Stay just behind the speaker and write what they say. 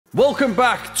Welcome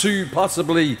back to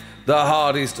possibly the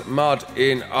hardest mod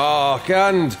in ARK,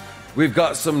 and we've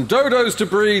got some dodos to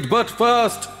breed, but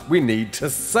first we need to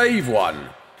save one.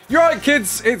 You're right,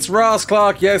 kids, it's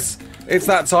Raasclark. Yes, it's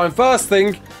that time. First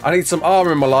thing, I need some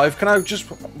armor in my life. Can I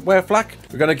just wear flak?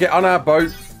 We're going to get on our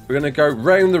boat. We're going to go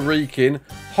round the Reekin.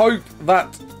 Hope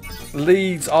that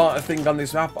leads aren't a thing on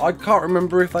this map. I can't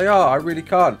remember if they are. I really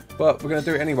can't. But we're going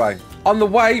to do it anyway. On the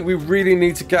way, we really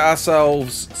need to get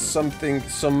ourselves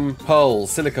some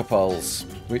pearls, silica pearls,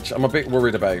 which I'm a bit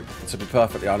worried about, to be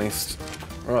perfectly honest.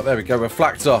 All right, there we go. We're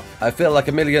flacked up. I feel like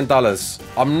 $1 million.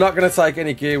 I'm not going to take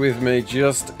any gear with me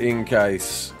just in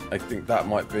case. I think that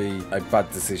might be a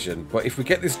bad decision. But if we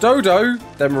get this dodo,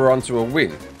 then we're on to a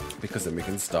win, because then we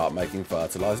can start making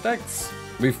fertilized eggs.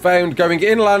 We've found going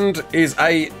inland is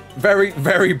a very,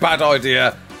 very bad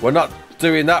idea. We're not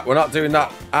doing that. We're not doing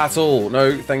that at all.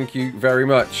 No, thank you very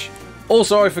much.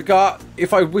 Also, I forgot,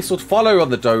 if I whistled follow on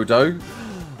the dodo,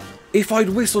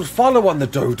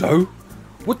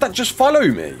 would that just follow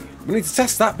me? We need to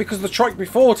test that because the trike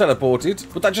before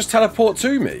teleported. Would that just teleport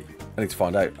to me? I need to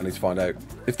find out. I need to find out.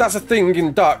 If that's a thing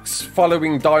in DOX,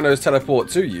 following dinos teleport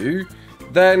to you,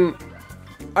 then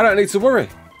I don't need to worry.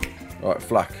 All right,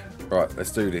 flak. Right,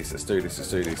 let's do this. Let's do this. Let's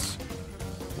do this.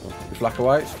 We flak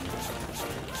away.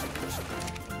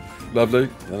 Lovely.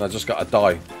 And I just got to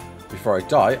die. Before I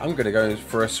die, I'm going to go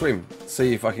for a swim.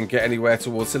 See if I can get anywhere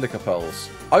towards silica pearls.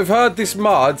 I've heard this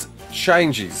mod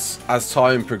changes as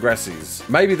time progresses.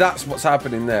 Maybe that's what's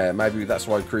happening there. Maybe that's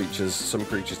why some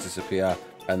creatures disappear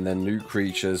and then new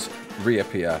creatures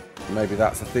reappear. Maybe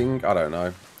that's a thing. I don't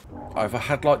know. If I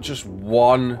had like just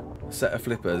one set of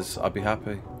flippers, I'd be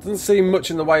happy. Doesn't seem much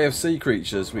in the way of sea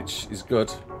creatures, which is good.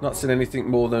 Not seen anything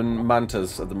more than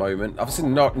mantas at the moment. I've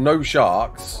seen no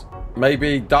sharks.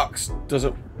 Maybe DOX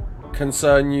doesn't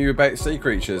concern you about sea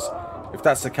creatures. If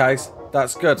that's the case,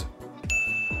 that's good.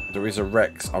 There is a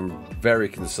Rex I'm very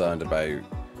concerned about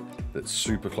that's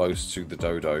super close to the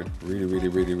dodo.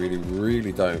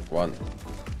 Really don't want.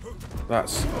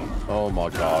 That's, oh my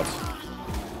god.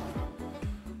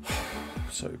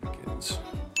 So it begins.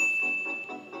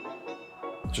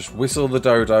 Just whistle the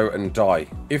dodo and die.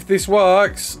 If this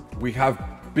works, we have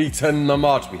beaten the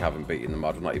mod. We haven't beaten the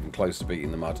mod. We're not even close to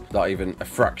beating the mod. Not even a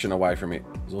fraction away from it.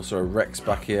 There's also a Rex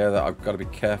back here that I've got to be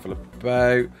careful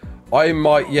about. I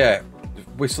might, yeah,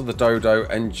 whistle the dodo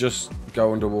and just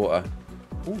go underwater.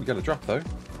 Oh, we got a drop though.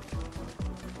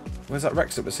 Where's that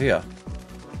Rex that was here?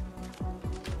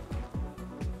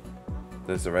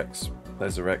 There's the Rex.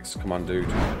 There's the Rex. Come on, dude.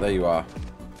 There you are.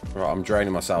 Right, I'm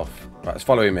draining myself. Right, it's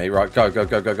following me. Right, go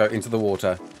into the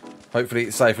water. Hopefully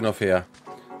it's safe enough here.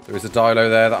 There is a dilo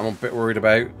there that I'm a bit worried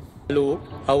about. Hello,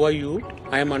 how are you?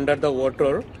 I am under the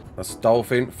water. That's a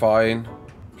dolphin. Fine.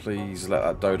 Please let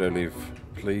that dodo live.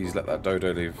 Please let that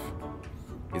dodo live.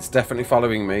 It's definitely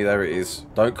following me. There it is.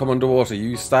 Don't come underwater.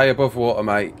 You stay above water,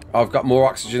 mate. I've got more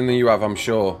oxygen than you have, I'm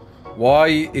sure.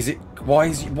 Why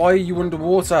are you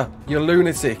underwater? You're a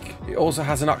lunatic. It also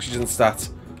has an oxygen stat.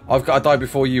 I've got to die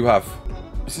before you have.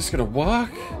 Is this going to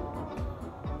work?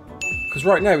 Because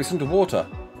right now it's underwater.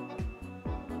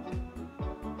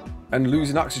 And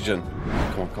losing oxygen.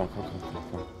 Come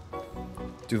on.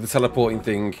 Do the teleporting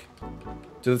thing.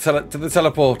 Do the teleport. Do the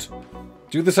teleport.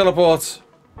 Do the teleport.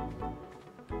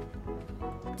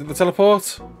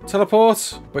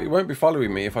 Teleport. But it won't be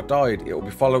following me. If I died, it will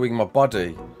be following my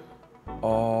body.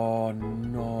 Oh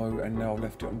no, and now I've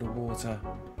left it underwater.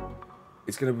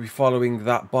 It's going to be following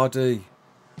that body.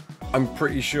 I'm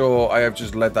pretty sure I have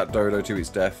just led that dodo to its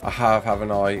death. I have,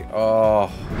 haven't I? Oh.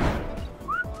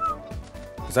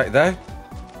 Is that it there?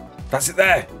 That's it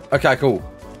there. Okay, cool.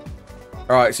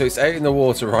 Alright, so it's out in the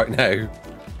water right now.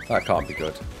 That can't be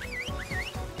good.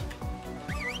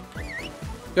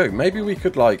 Yo, maybe we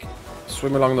could, like,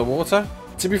 swim along the water?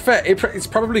 To be fair, it's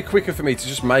probably quicker for me to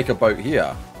just make a boat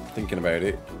here. Thinking about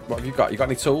it. What have you got? You got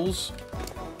any tools?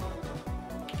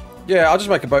 Yeah, I'll just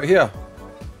make a boat here.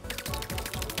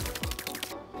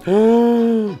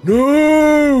 No!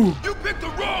 You picked the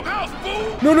wrong house,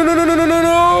 fool!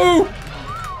 No!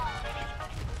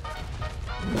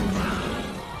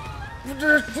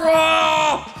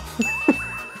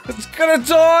 It's gonna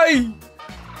die!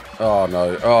 Oh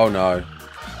no, oh no.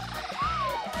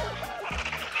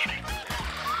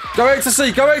 Go out to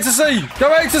sea, go out to sea,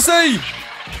 go out to sea!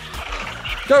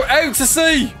 Go out to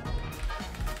sea!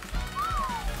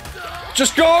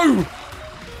 Just go!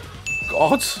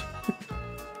 God.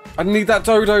 I need that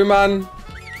dodo, man.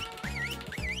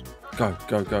 Go.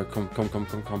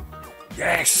 Come.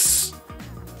 Yes!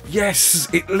 Yes!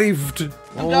 It lived!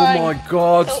 Oh my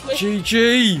god.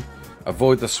 GG!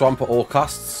 Avoid the swamp at all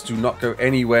costs. Do not go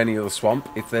anywhere near the swamp.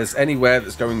 If there's anywhere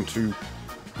that's going to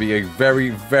be a very,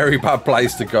 very bad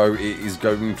place to go, it is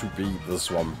going to be the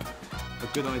swamp. A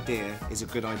good idea is a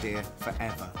good idea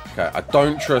forever. Okay, I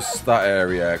don't trust that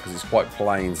area because it's quite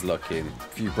plains looking. A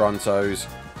few Brontos.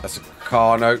 That's a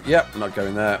car note. Yep, not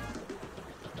going there.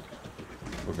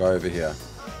 We'll go over here.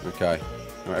 Okay.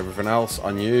 Right, everything else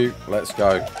on you. Let's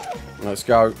go. Let's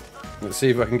go. Let's see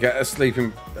if I can get a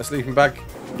sleeping bag.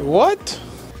 What?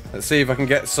 Let's see if I can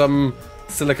get some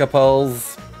silica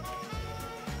pearls.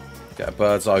 Get a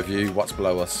bird's eye view. What's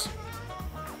below us?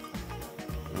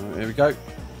 Right, here we go.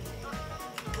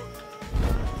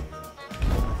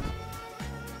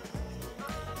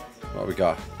 What we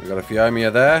got? We got a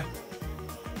Fiomia there.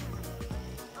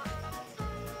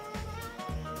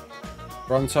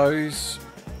 Brontos.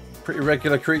 Pretty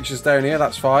regular creatures down here.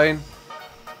 That's fine.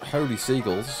 Holy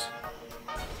seagulls.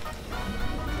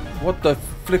 What the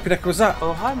flipping heck was that?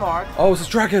 Oh, hi, Mark. Oh, it's a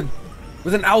dragon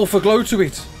with an alpha glow to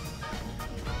it.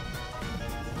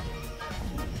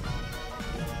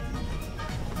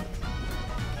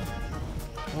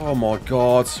 Oh my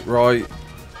god, right.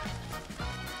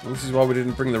 Well, this is why we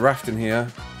didn't bring the raft in here.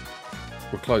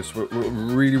 We're close. We're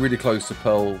really, really close to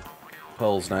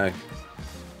pearls now.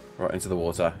 Right, into the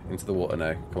water. Into the water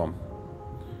now. Come on.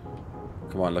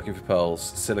 Come on, looking for pearls.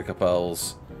 Silica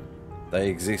pearls. They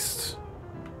exist.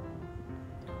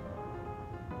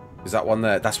 Is that one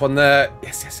there? That's one there.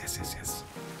 Yes, yes, yes, yes, yes.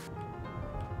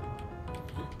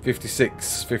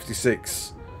 56.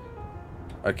 56.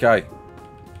 Okay.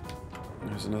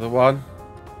 There's another one.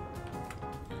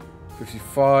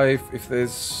 55. If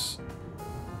there's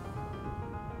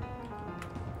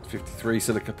 53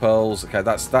 silica pearls. Okay,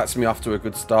 that's me off to a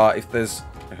good start. If there's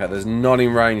there's none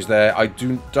in range there. I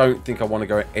don't think I want to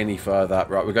go any further.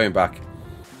 Right, we're going back.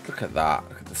 Look at that.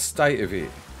 Look at the state of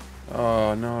it.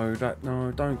 Oh no,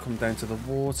 no, don't come down to the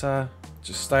water.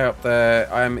 Just stay up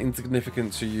there. I am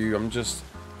insignificant to you. I'm just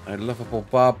a lovable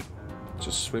bub,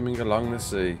 just swimming along the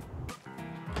sea.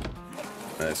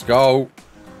 Let's go.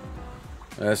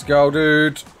 Let's go,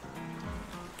 dude.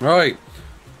 Right.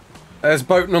 There's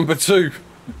boat number 2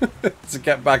 to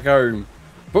get back home.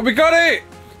 But we got it!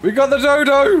 We got the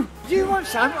dodo! Do you want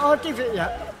some? I'll give it you.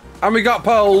 And we got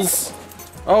pearls.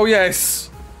 Oh, yes.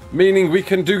 Meaning we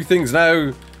can do things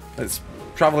now. Let's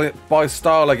travel it by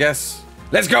style, I guess.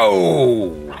 Let's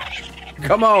go!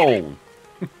 Come on!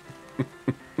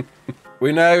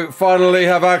 We now finally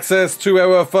have access to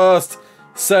our first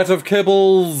set of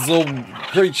kibbles or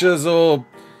creatures or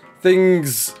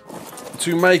things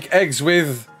to make eggs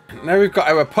with. Now we've got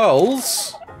our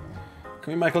pearls.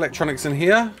 Can we make electronics in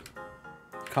here?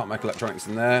 Can't make electronics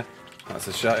in there. That's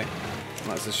a shame.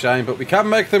 That's a shame, but we can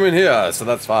make them in here, so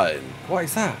that's fine. What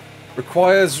is that?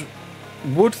 Requires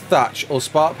wood thatch or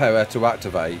spark power to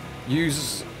activate.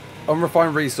 Use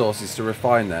unrefined resources to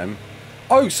refine them.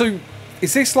 Oh, so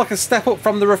is this like a step up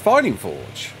from the refining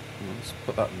forge? Let's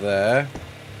put that there.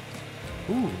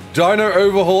 Ooh, Dino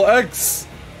Overhaul eggs.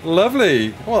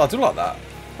 Lovely. Oh, I do like that.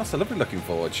 That's a lovely looking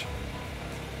forge.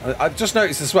 I just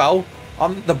noticed as well,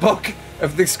 on the book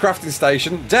of this crafting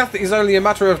station, death is only a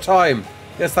matter of time.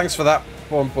 Yes, thanks for that.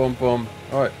 Boom, boom, boom.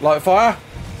 Alright, light fire.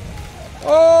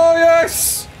 Oh,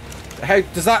 yes! Hey,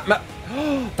 does that...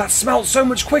 that smells so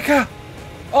much quicker.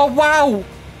 Oh, wow.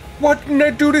 Why didn't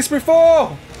I do this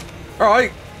before?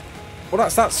 Alright. Well,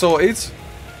 that's that sorted.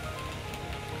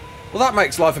 Well, that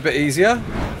makes life a bit easier.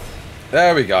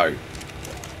 There we go.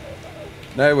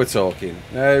 Now we're talking.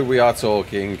 Now we are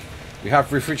talking. We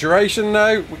have refrigeration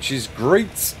now, which is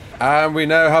great. And we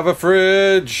now have a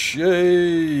fridge.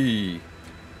 Yay.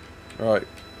 Right.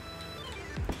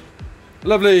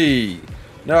 Lovely.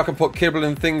 Now I can put kibble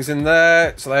and things in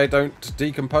there so they don't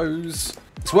decompose.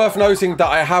 It's worth noting that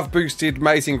I have boosted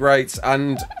mating rates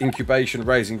and incubation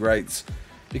raising rates.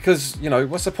 Because, you know,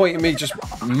 what's the point in me just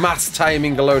mass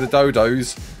taming a load of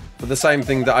dodos for the same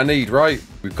thing that I need, right?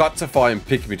 We've got to find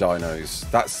pygmy dinos.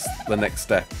 That's the next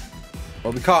step.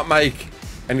 Well, we can't make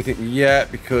anything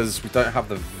yet because we don't have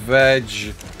the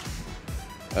veg.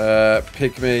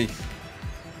 Pygmy.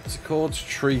 What's it called?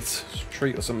 Treat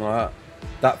or something like that.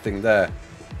 That thing there.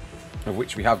 Of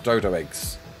which we have dodo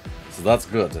eggs. So that's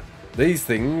good. These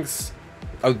things...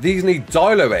 Oh, these need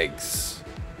dilo eggs.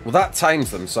 Well, that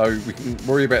tames them, so we can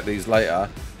worry about these later.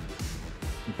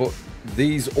 But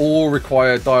these all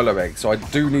require dilo eggs, so I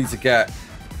do need to get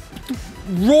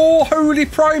raw holy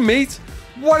prime meat.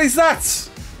 What is that?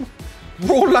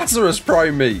 Raw Lazarus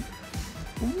prime meat.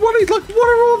 What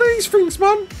are all these things,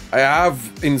 man? I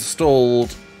have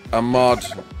installed a mod,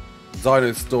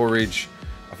 Dino storage.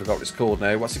 I forgot what it's called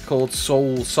now. What's it called?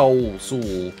 Soul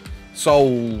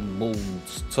Soul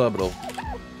terminal.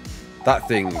 That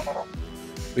thing.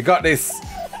 We got this.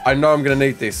 I know I'm going to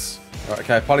need this. Right,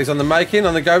 okay, Polly's on the making,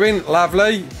 on the going.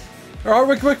 Lovely. All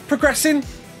right, we're progressing.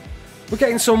 We're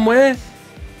getting somewhere.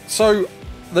 So,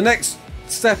 the next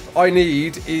step I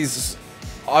need is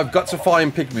I've got to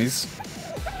find pygmies.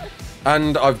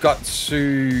 And I've got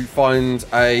to find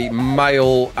a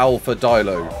male alpha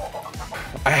dilo.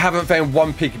 I haven't found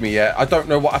one pygmy yet. I don't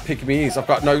know what a pygmy is.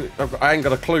 I ain't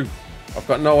got a clue. I've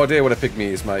got no idea what a pygmy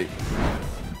is, mate.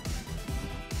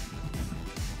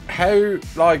 How,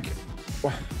 like,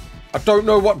 I don't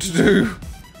know what to do.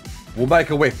 We'll make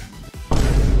a whip.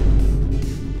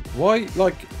 Why,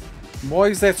 like, why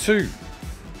is there two?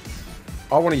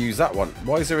 I want to use that one.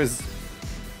 Why is there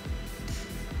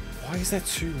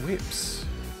two whips?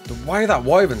 The way that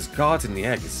wyvern's guarding the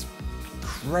egg is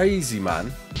crazy,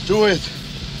 man. Do it!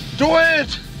 Do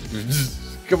it!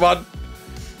 Come on.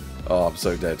 Oh, I'm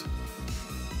so dead.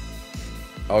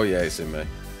 Oh yeah, it's in me.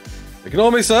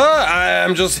 Ignore me, sir. I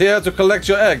am just here to collect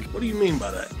your egg. What do you mean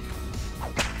by that?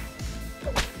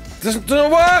 Doesn't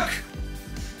work!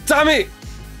 Damn it!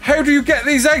 How do you get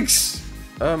these eggs?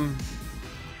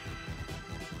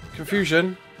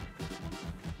 Confusion.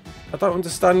 I don't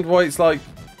understand why it's like...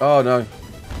 Oh, no.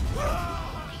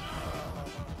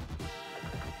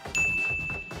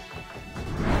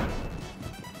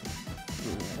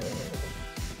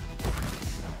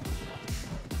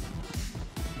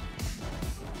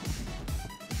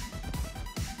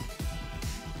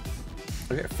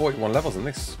 I get 41 levels in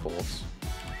this horse.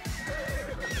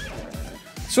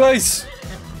 Sweet!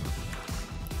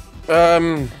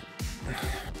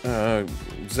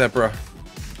 Zebra.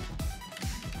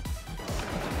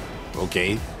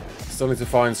 Okay. Still need to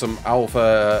find some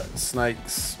alpha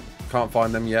snakes. Can't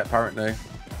find them yet, apparently. I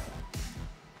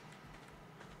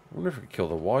wonder if we could kill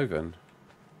the wyvern.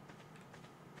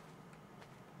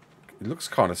 It looks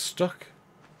kind of stuck.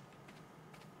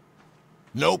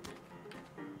 Nope.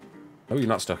 Oh, you're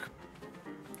not stuck.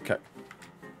 Okay.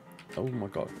 Oh my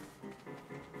god.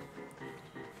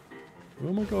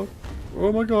 Oh my god.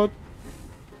 Oh my god.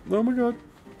 Oh my god.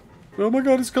 Oh my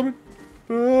god, it's coming.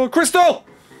 Oh, Crystal!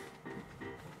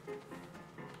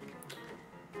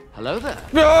 Hello there.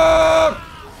 Ah!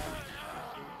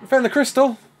 We found the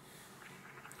crystal.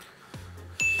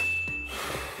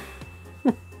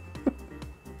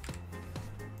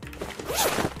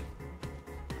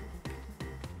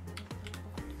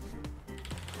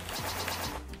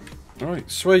 Alright,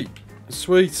 sweet.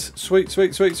 Sweet. Sweet,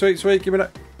 sweet, sweet, sweet, sweet. Give me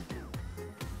that.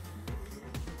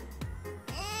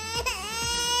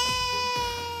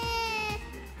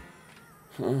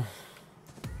 Oh.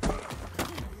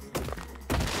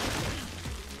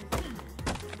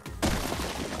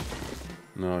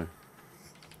 No.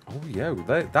 Oh yeah,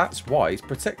 that's why it's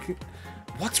protecting.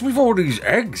 What's with all these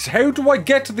eggs? How do I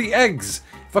get to the eggs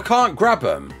if I can't grab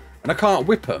them and I can't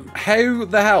whip them? How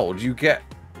the hell do you get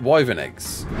wyvern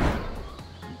eggs?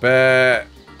 Bear.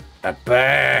 A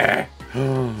bear.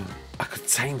 I could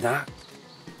tame that.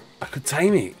 I could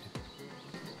tame it.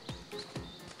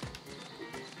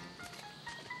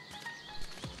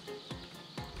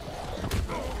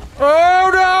 Oh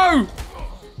no!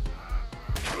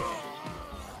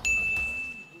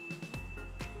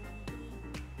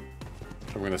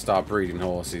 I'm going to start breeding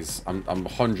horses. I'm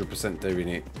 100% doing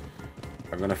it.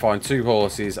 I'm going to find 2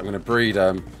 horses. I'm going to breed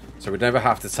them. So we never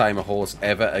have to tame a horse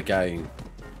ever again.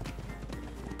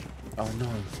 Oh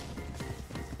no.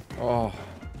 Oh.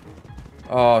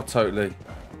 Oh, totally.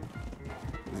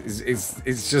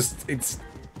 It's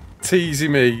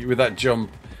teasing me with that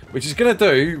jump. Which is going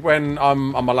to do when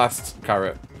I'm on my last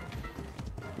carrot.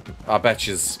 I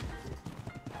betches.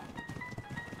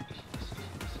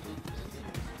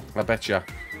 I betcha.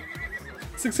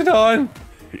 69!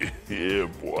 Yeah,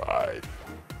 boy.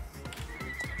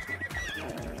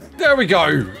 There we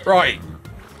go! Right.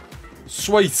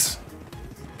 Sweet.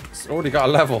 It's already got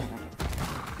a level.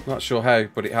 Not sure how,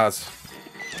 but it has.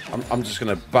 I'm just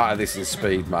going to batter this in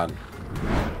speed, man.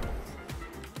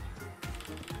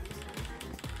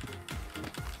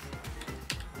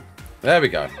 There we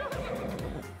go.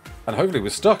 And hopefully we're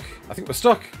stuck. I think we're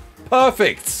stuck.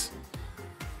 Perfect!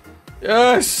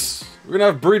 Yes! We're gonna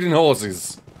have breeding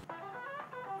horses.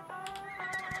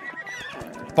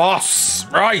 Boss!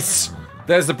 Right!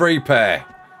 There's the breed pair.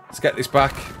 Let's get this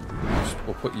back.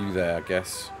 We'll put you there, I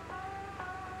guess.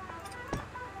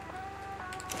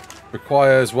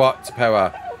 Requires what to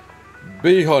power?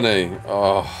 Bee honey.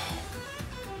 Oh.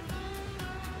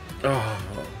 Oh.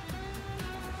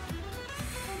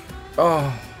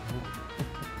 Oh.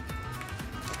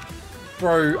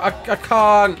 Bro, I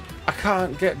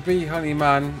can't get bee honey,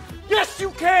 man. Yes,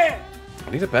 you can!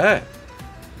 I need a bear.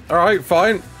 Alright,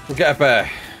 fine. We'll get a bear.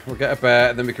 We'll get a bear,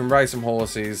 and then we can raise some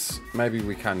horses. Maybe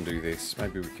we can do this.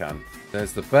 Maybe we can.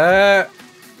 There's the bear.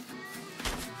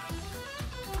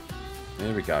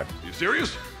 Here we go. You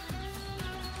serious?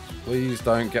 Please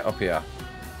don't get up here.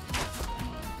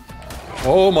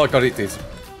 Oh my god, it did.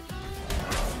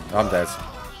 I'm dead.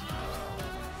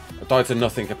 I died to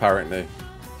nothing, apparently.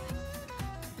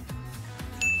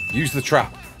 Use the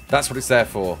trap. That's what it's there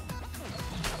for.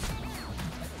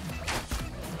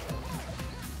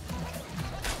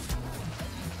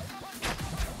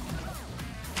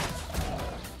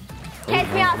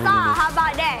 Catch me outside, how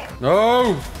about that?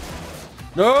 No!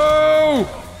 No!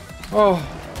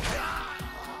 Oh.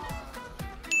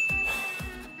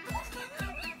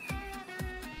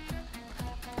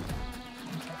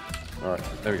 Alright,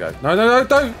 there we go. No, no, no,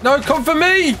 don't! No, come for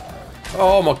me!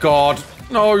 Oh my god.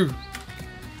 No!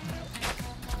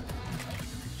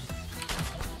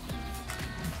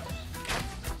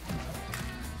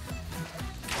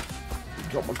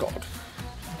 Oh my god.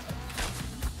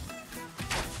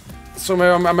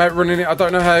 Somehow I'm outrunning it. I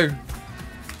don't know how.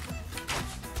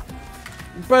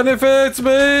 Benefits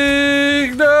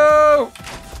me! No!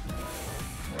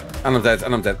 And I'm dead.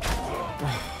 And I'm dead.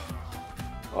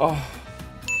 Oh.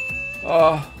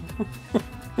 Oh.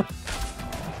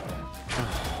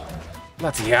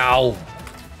 Bloody hell.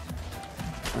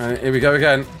 Alright, here we go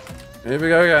again. Here we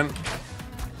go again.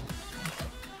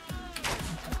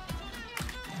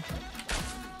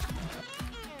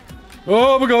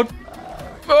 Oh my god.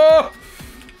 Oh!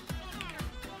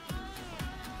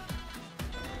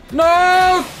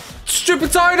 No!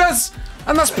 Stupid Titus!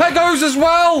 And that's Pegos as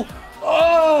well!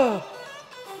 Oh!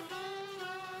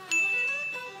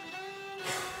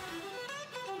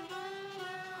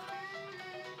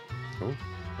 Oh,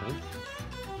 oh.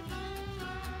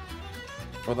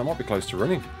 Oh, that might be close to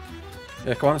running.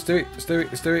 Yeah, come on, let's do it. Let's do it.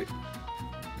 Let's do it.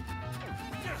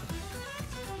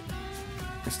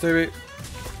 Let's do it.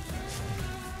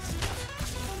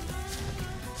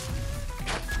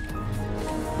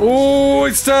 Oh,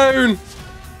 it's down!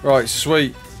 Right,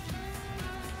 sweet.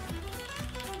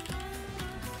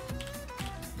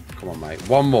 Come on, mate.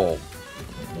 One more.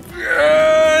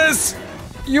 Yes!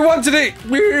 You wanted it!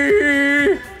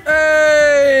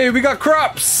 Hey! We got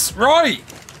crops! Right!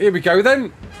 Here we go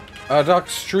then.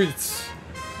 DOX treats.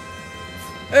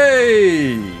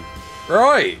 Hey!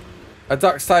 Right. A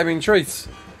DOX timing treat.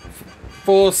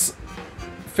 Force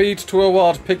feed to a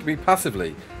wild pygmy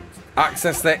passively.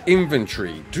 Access their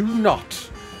inventory. Do not,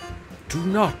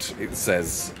 it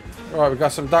says. Alright, we've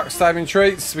got some DOX timing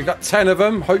traits. We've got 10 of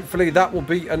them. Hopefully that will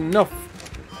be enough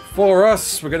for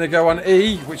us. We're going to go on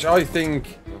E, which I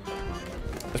think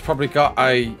has probably got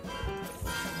a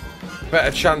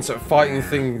better chance at fighting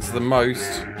things the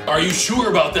most. Are you sure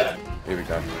about that? Here we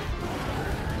go.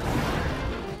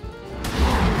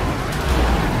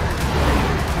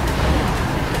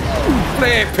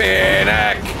 Flipping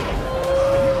heck!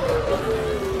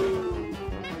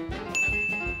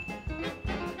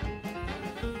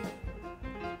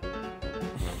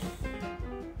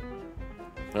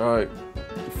 Alright,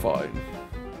 fine.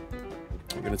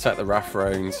 I'm going to take the RAF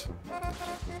round.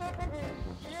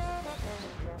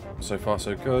 So far,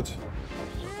 so good.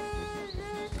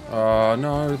 Oh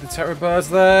no, the terror bird's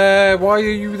there! Why are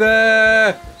you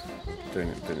there? Doing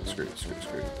it, screw it.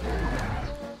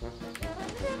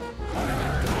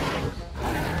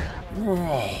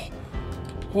 Oh.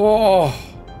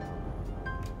 Oh.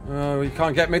 Oh, you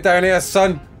can't get me down here,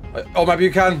 son. Oh, maybe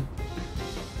you can.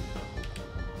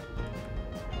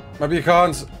 Maybe you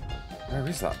can't. Where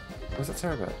is that? Where's that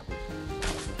terror bird?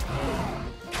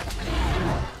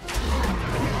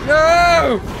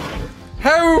 No!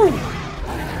 How?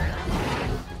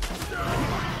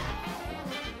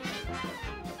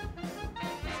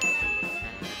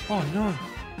 Oh no.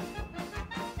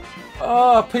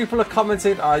 Oh, people are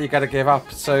commenting, oh, you gotta give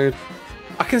up. So,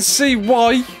 I can see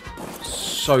why.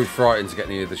 So frightened to get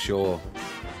near the shore.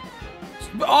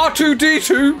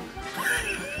 R2D2?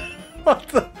 What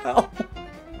the hell?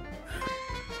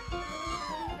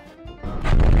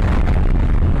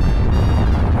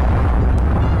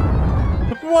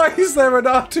 Why is there an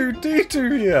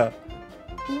R2D2 here?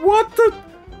 What the?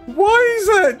 Why is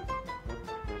it?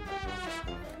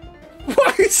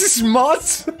 Why is this mod?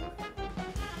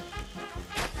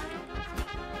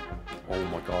 Oh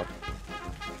my god.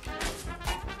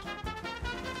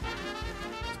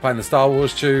 It's playing the Star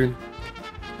Wars tune.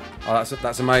 Oh,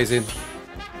 that's amazing.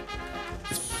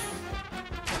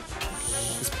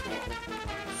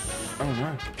 Oh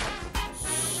no.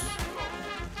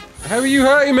 How are you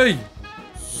hurting me?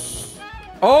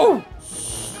 Oh!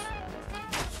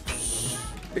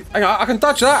 Hang on, I can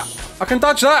dodge that. I can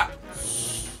dodge that.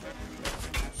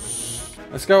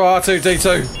 Let's go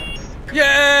R2D2.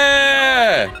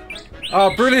 Yeah!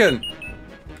 Oh, brilliant.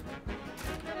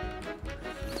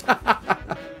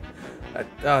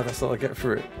 That's all I get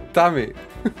for it. Damn it.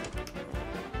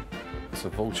 It's a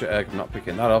vulture egg. I'm not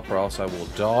picking that up or else I will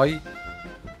die.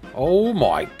 Oh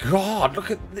my god.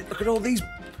 Look at all these.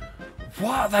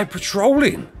 What are they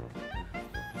patrolling?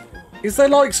 Is there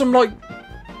like some like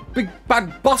big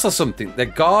bad boss or something they're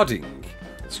guarding?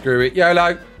 Screw it.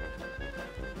 YOLO.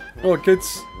 Oh,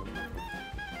 kids.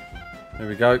 There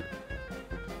we go.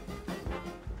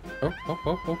 Oh.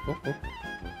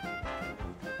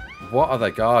 What are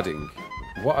they guarding?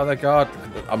 What are they guarding?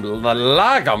 The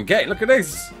lag I'm getting. Look at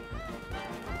this.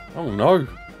 Oh no.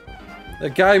 The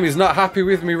game is not happy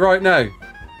with me right now.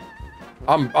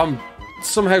 I'm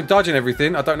somehow dodging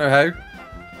everything. I don't know how.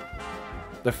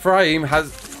 The frame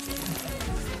has...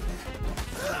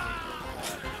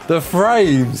 The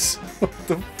frames. What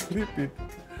the flipping...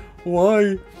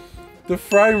 Why? The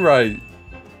frame rate.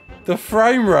 The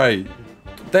frame rate.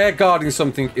 They're guarding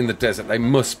something in the desert. They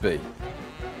must be.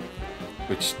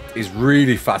 Which is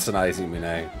really fascinating me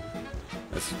now.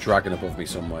 There's a dragon above me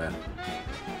somewhere.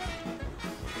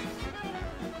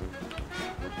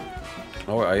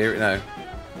 Oh, I hear it now.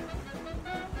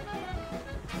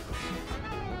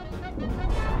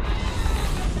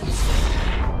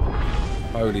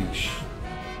 Holy sh...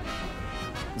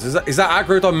 Is that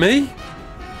aggroed on me?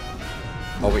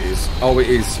 Oh, it is. Oh, it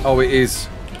is. Oh, it is.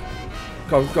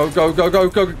 Go, go, go, go, go,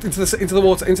 go. Into the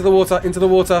water, into the water, into the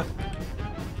water.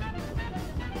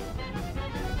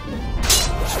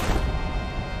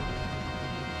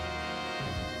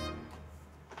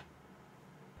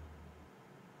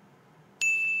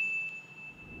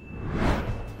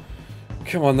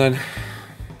 Come on, then.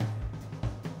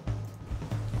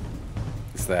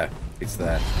 It's there. It's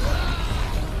there.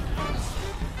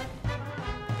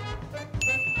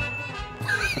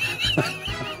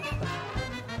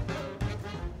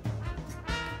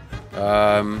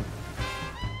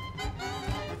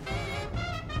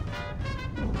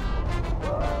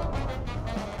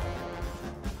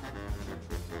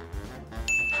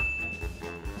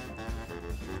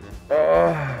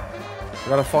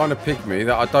 I gotta find a pygmy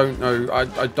that I don't know.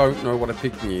 I don't know what a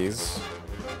pygmy is.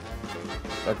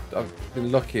 I've been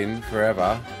looking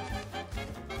forever.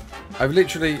 I've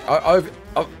literally I've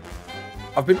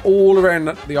been all around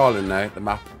the island now, the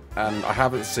map, and I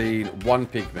haven't seen one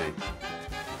pygmy.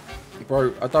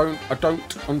 Bro, I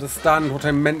don't understand what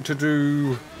I'm meant to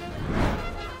do.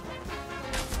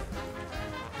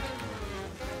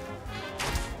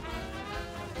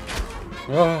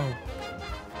 Oh.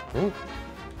 Oh.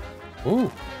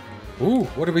 Ooh. Ooh,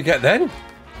 what did we get then?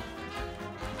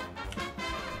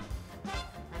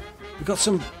 We got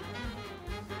some...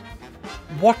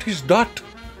 What is that?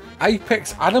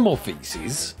 Apex animal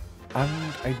feces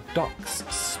and a DOX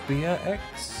spear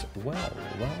X? Well.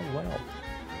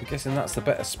 I'm guessing that's the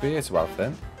better spear to have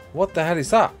then. What the hell is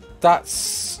that?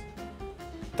 That's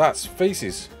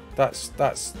feces.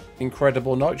 That's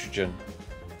incredible nitrogen.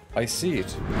 I see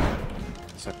it.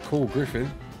 It's a cool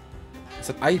griffin. It's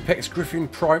an Apex Griffin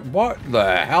Prime. What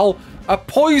the hell? A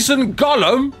poison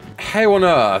golem? How on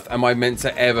earth am I meant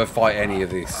to ever fight any of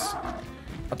this?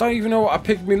 I don't even know what a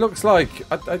pygmy looks like.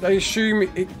 I assume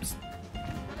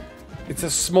it's a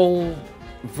small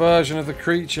version of the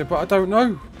creature, but I don't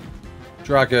know.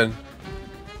 Dragon.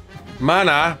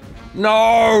 Mana?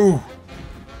 No!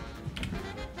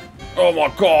 Oh my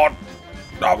god.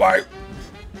 No way.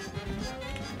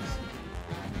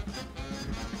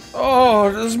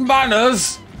 Oh, there's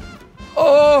manners.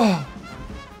 Oh.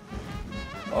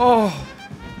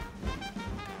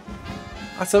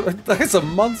 That's a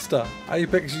monster.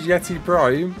 Apex Yeti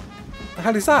Prime. The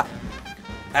hell is that?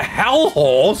 A hell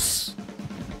horse?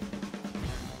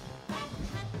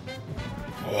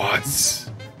 What?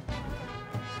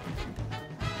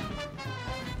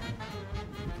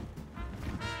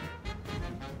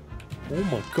 Oh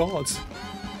my god.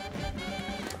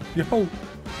 Yo!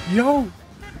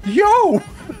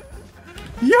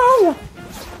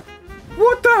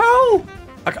 What the hell?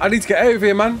 I need to get out of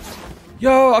here, man.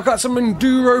 Yo, I got some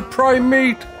Enduro Prime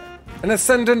meat. An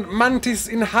Ascendant Mantis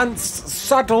Enhanced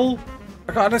Saddle.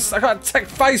 I got a Tech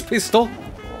Phase Pistol.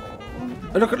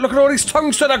 And look at all these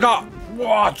tungsten I got.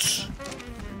 What?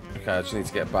 Okay, I just need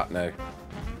to get back now.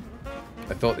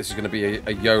 I thought this was going to be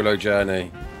a YOLO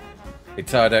journey. It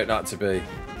turned out not to be.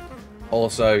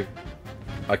 Also,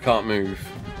 I can't move.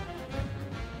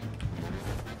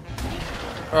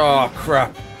 Oh,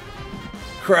 crap.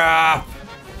 Crap!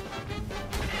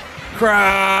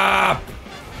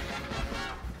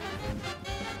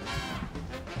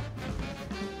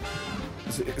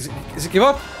 Is it give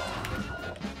up?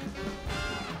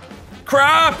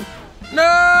 Crap!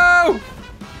 No!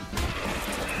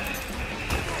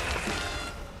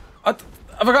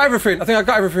 Have I got everything? I think I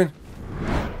got everything.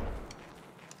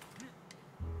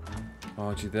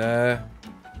 Archie there.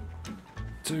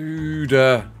 Dude.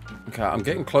 Okay, I'm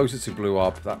getting closer to Blue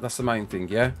Orb. That's the main thing,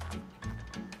 yeah?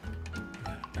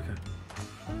 Okay.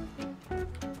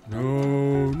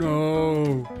 No,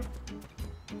 no.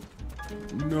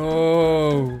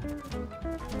 No.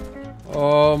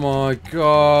 Oh my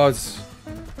god.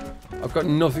 I've got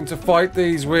nothing to fight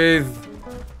these with.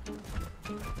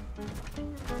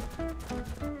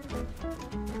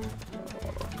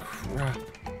 Oh, crap.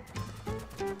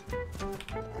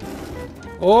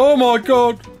 Oh my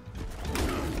god.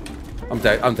 I'm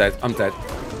dead, I'm dead, I'm dead.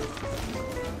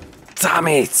 Damn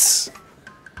it!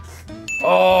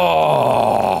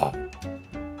 Oh!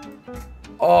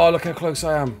 Oh, look how close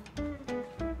I am.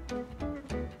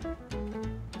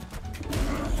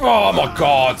 Oh my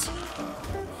god!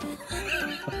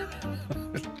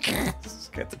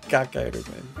 Just get the cack out of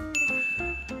me.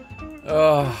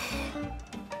 Oh.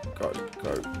 Go,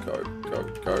 go, go, go,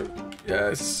 go.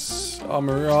 Yes.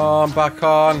 Armor on, back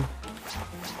on.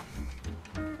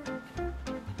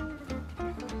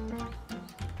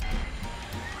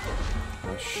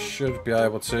 I should be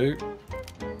able to.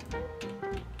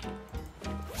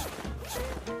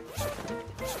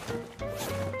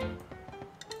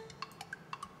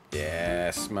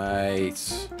 Yes,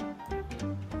 mate.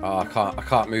 Oh, I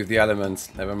can't move the element.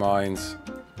 Never mind.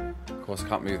 Of course I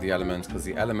can't move the element because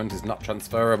the element is not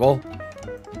transferable.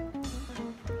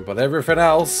 But everything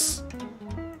else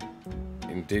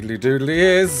in diddly doodly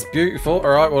is beautiful.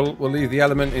 Alright, we'll leave the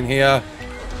element in here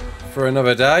for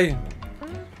another day.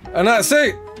 And that's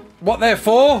it. What they're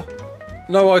for?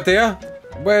 No idea.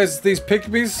 Where's these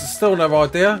pygmies? Still no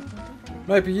idea.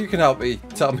 Maybe you can help me.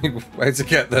 Tell me where to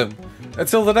get them.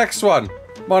 Until the next one,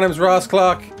 my name's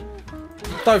Raasclark.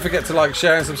 Don't forget to like,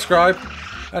 share and subscribe.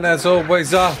 And as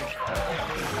always,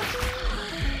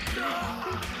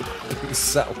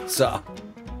 peace out.